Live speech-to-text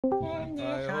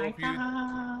hope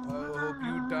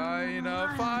you die in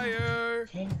a fire.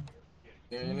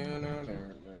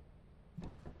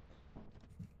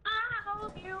 I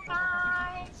hope you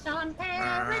find some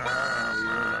paradise.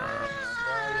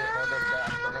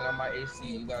 Turning on my AC.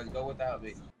 You guys go without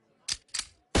me.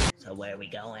 So where are we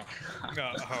going?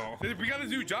 No, we got a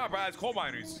new job, right? As coal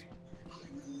miners.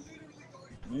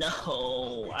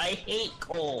 No, I hate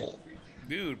coal.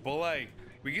 Dude, but like,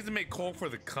 we get to make coal for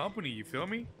the company. You feel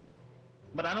me?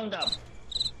 But I don't got.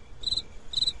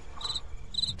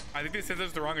 I think they sent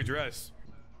us the wrong address.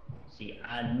 See,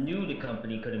 I knew the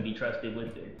company couldn't be trusted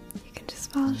with it. You can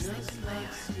just fall asleep in my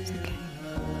arms, okay?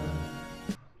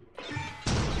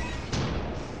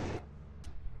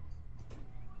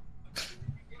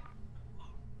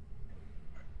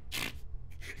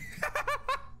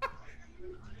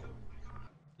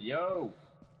 Yo.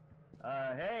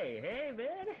 Hey,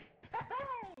 man.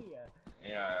 Hey.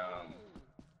 Yeah,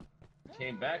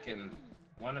 came back and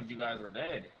one of you guys were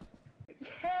dead.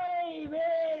 Hey,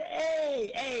 man.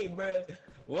 Hey, bro.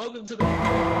 Welcome to the.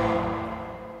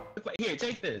 Here,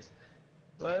 take this.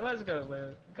 Let's go,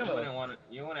 man. Come on.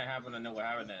 You wouldn't happen to know what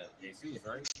happened to Jesus,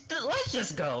 right? Let's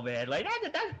just go, man. Like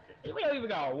that. We don't even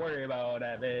gotta worry about all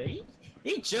that, man.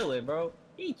 He chilling, bro.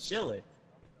 He chilling.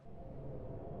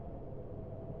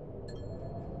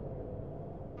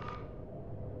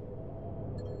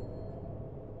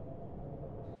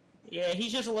 Yeah,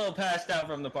 he's just a little passed out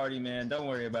from the party, man. Don't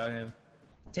worry about him.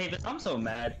 Tavis, I'm so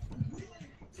mad.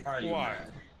 Why?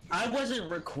 I wasn't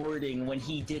recording when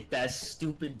he did that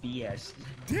stupid BS.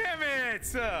 Damn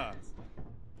it!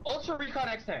 Ultra Recon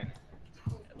X10.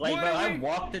 Like, bro, I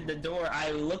walked in the door,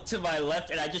 I looked to my left,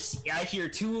 and I hear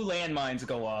 2 landmines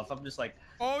go off. I'm just like,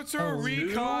 Ultra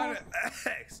Recon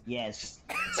X. Yes,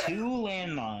 2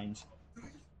 landmines.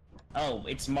 Oh,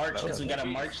 it's March because we gotta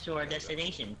march to our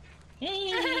destination.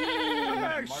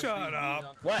 Shut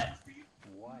up. What?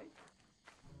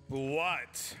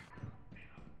 What?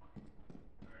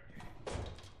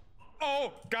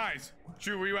 Oh, guys.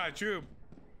 Drew, where you at, Drew?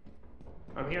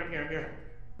 I'm here.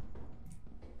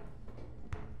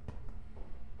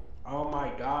 Oh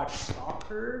my god,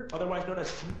 Stalker? Otherwise known as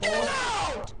Football?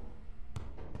 No!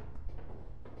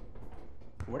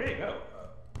 Where did it go?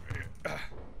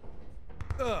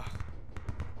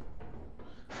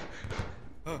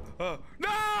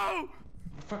 No!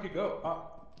 Where'd it go?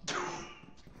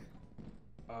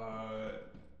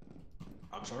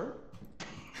 I'm sorry?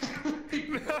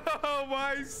 No,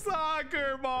 my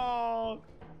soccer ball!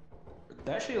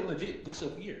 That shit legit looks so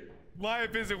weird.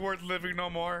 Life isn't worth living no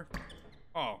more.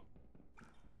 Oh.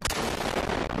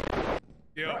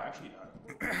 Yep. Actually,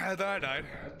 I thought I died.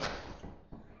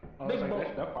 I was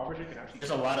like, that power shit can actually.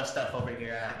 There's a lot of stuff over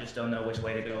here, I just don't know which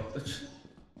way to go.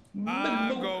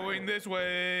 I'm going this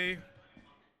way.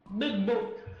 Big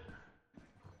boat.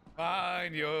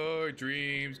 Find your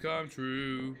dreams come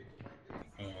true.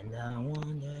 And I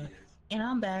wonder, and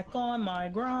I'm back on my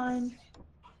grind.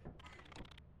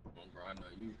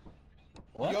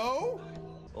 What? Yo?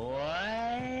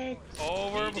 What?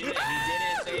 Over. He didn't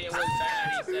say it was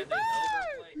bad. He said it's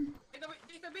overplayed.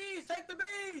 Take the bees! Take the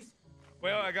bees!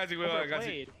 Well, I got you. I got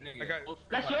you.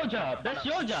 That's your job. That's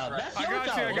your job. That's your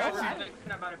job. I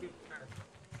got you.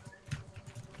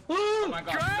 Oh my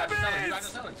god, Grab you it! guys are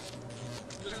selling.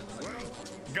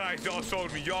 Guys, y'all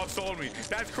sold me. Y'all sold me.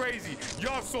 That's crazy.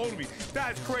 Y'all sold me.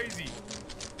 That's crazy.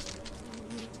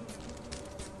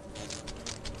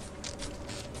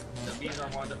 The bees are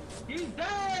one. He's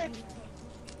dead!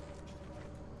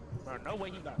 Bro, no way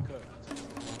he got cooked.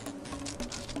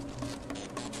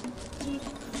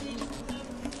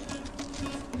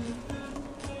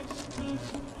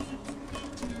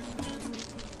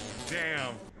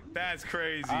 Damn. That's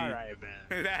crazy. Alright,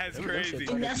 man. That's crazy.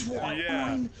 And that's what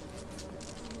Yeah.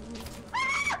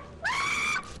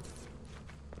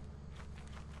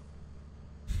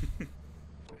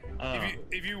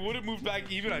 If you would have moved back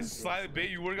even a slight bit,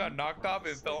 you would have got knocked off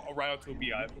and fell right onto a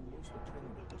beehive.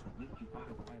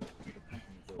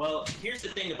 Well, here's the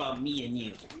thing about me and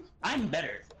you. I'm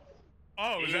better.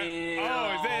 Oh, is that?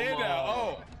 Oh, is that it now?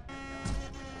 Oh.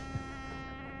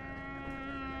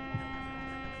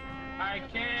 I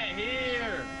can't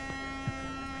hear.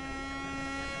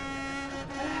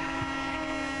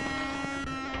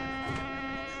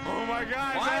 Oh my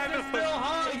God! Why is it still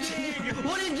hard?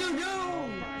 What did you do?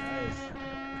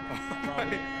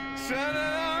 Shut it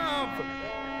up!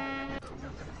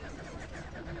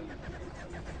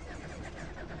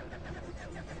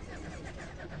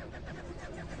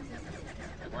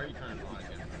 Why are you turning it on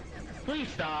again? Please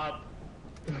stop.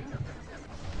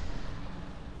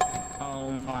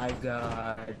 Oh my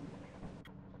god.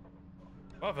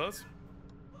 Well, fellas.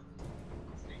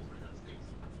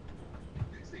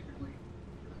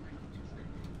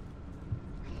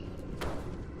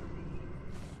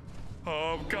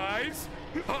 Guys,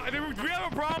 we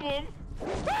have a problem.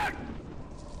 Ah!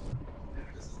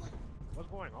 What's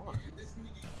going on?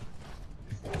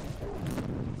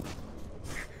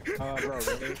 Bro,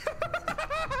 really?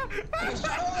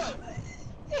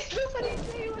 Nobody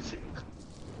say what's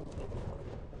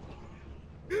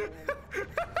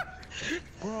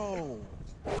Bro,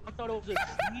 I thought it was a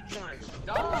speed gun.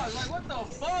 Dog, like what the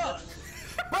fuck?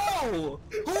 Bro,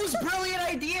 whose brilliant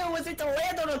idea was it to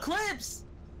land on Eclipse?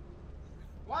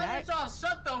 Why did y'all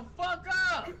shut the fuck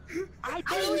up? I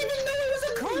didn't even know it was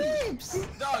Eclipse.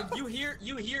 Dog, you hear,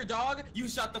 dog? You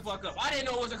shut the fuck up. I didn't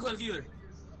know it was Eclipse either.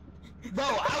 Bro,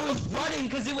 I was running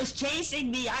because it was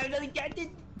chasing me. I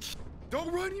didn't. Don't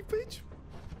run, you bitch.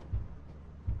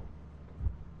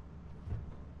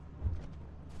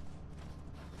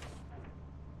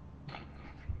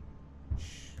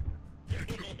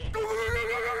 Go, go, go, go,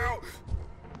 go, go.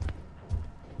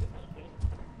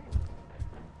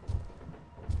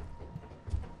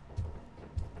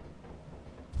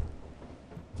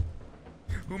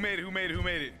 Who made it? Who made it? Who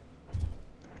made it?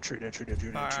 Trina.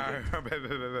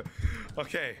 Alright,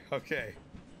 okay.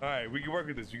 Alright, we can work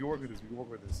with this. We can work with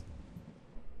this.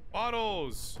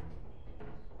 Autos!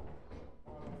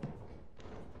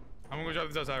 I'm gonna go drop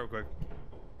this outside real quick.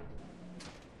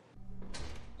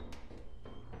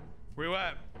 Where you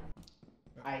at?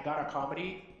 I got a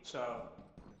comedy, so.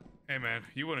 Hey man,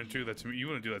 you wouldn't do that to me. You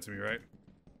wouldn't do that to me, right?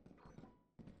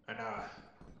 And at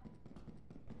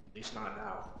least not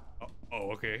now.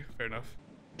 Oh, okay, fair enough.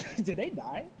 Did they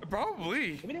die?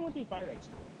 Probably. Maybe they went through fire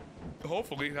exit.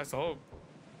 Hopefully, that's the hope.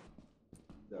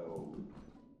 So.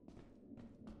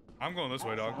 I'm going this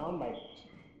way, dog. Found my.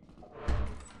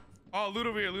 Oh, loot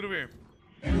over here.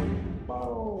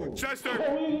 Oh. Chester!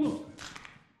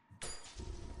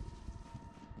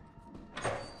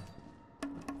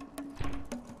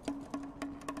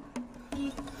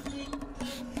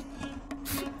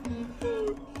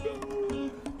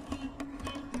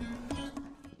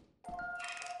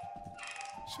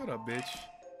 Shut up, bitch.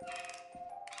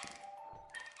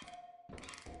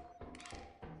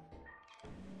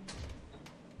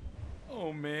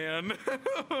 Oh man.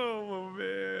 Oh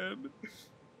man.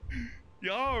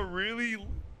 Y'all are really.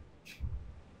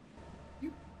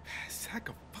 You sack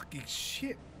of fucking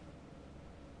shit.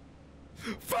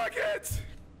 Fuck it!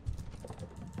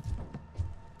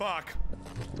 Fuck.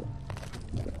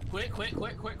 Quick.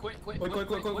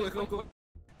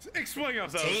 Explain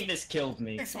yourself. Tavis killed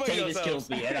me. Explain Tavis yourselves.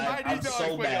 killed me, and I I'm need y'all to so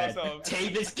explain bad. yourselves.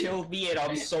 Tavis killed me, and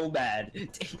I'm so bad.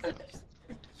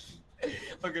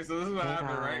 Okay, so this is what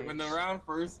happened, right? When the round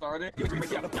first started. And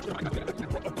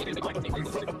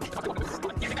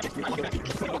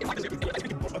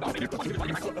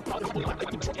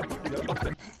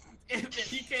then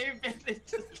he came and it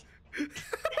just.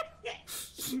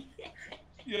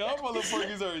 Y'all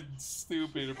motherfuckers are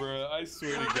stupid, bro. I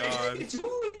swear to God.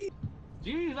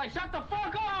 Jeez, like shut the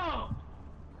fuck up!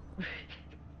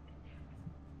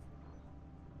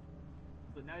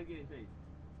 So now you're getting chased.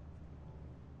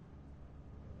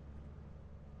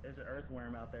 There's an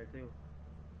earthworm out there too.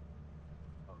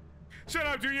 Shut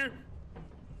up, Junior.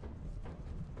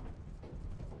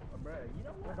 Oh, bro, you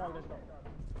know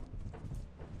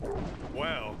what?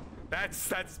 Well,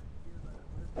 that's.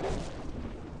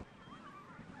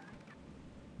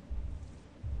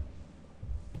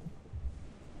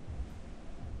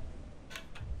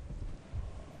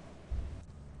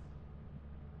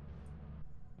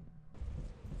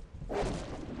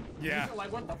 Yeah.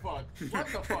 Like what the fuck? What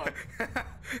the fuck?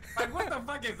 Like what the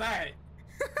fuck is that?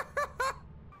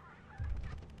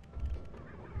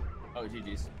 Oh,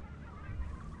 GG's.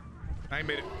 I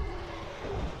made it.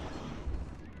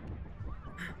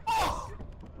 Oh!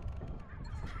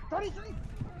 33!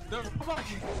 The fuck?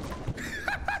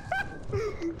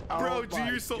 Bro,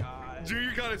 Junior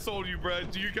kind of sold you, bruh.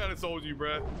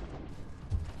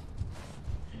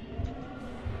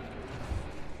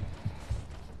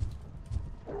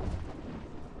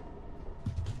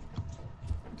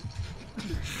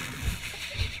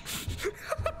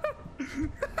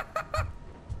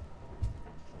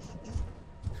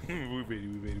 We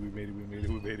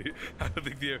made it. I don't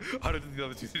think the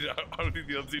other two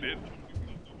did.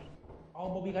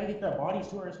 Oh, but we gotta get their bodies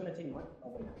too, or it's gonna take money.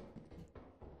 Oh, wait.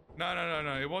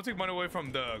 No. It won't take money away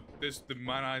from the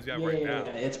mine eyes we have right now.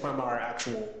 Yeah, it's from our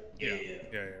actual.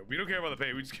 Yeah. We don't care about the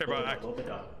pay. We just care about action. Put it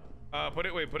outside.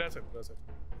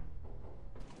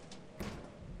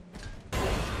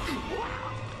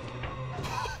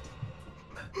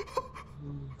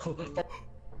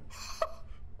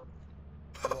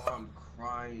 Oh, I'm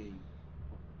crying.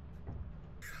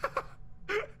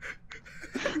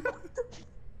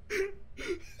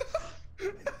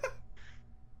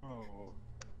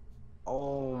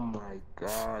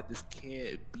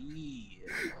 Eee.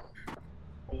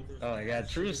 Oh my god,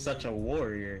 True's such a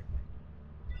warrior.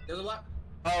 There's a lot.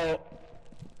 Oh.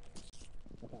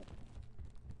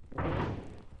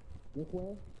 This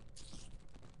way.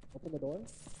 Open the door.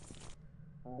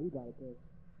 You got it, kid.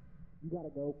 You gotta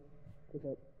go. Pick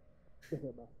up. Pick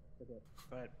up, bro. Pick up.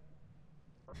 Go ahead.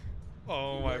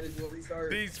 Oh You my. might as well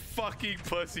restart. These fucking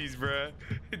pussies, bruh.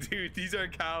 Dude, these are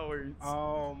cowards.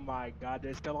 Oh my god,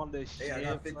 they're still on this Hey, shit. I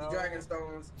got 50 bro. dragon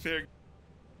stones. They're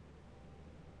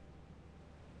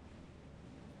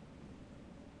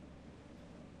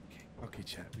okay,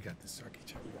 chat. We got this. Okay,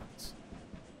 chat. We got this.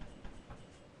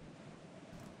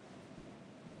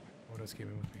 What else came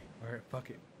in with me? All right, fuck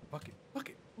it. Fuck it. Fuck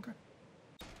it. Okay.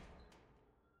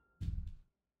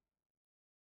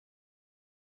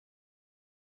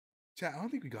 Chat, I don't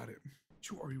think we got it.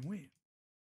 You already win.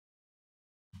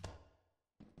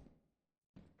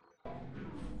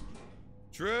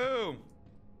 True.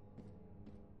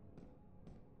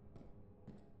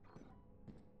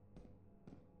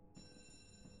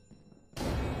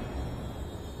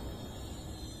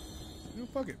 You know,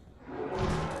 fuck it.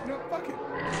 You know, fuck it.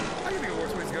 I can think of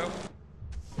worse ways to go.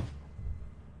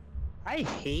 I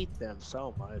hate them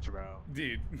so much, bro.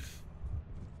 Dude.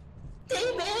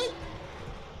 David!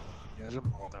 Yeah, they're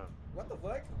all done. What the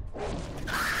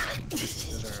fuck?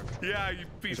 Deserved. Yeah, you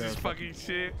piece of fucking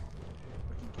shit.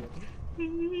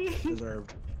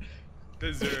 Deserved.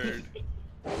 Deserved.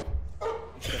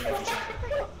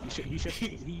 He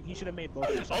should have made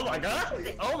both. Oh my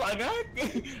god! Oh my god!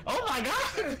 Oh my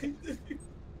god!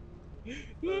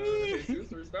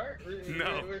 Just restart?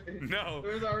 No, no.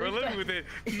 Where's our We're living restart? with it.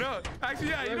 No, actually,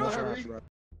 yeah, you know Where's our what? restart?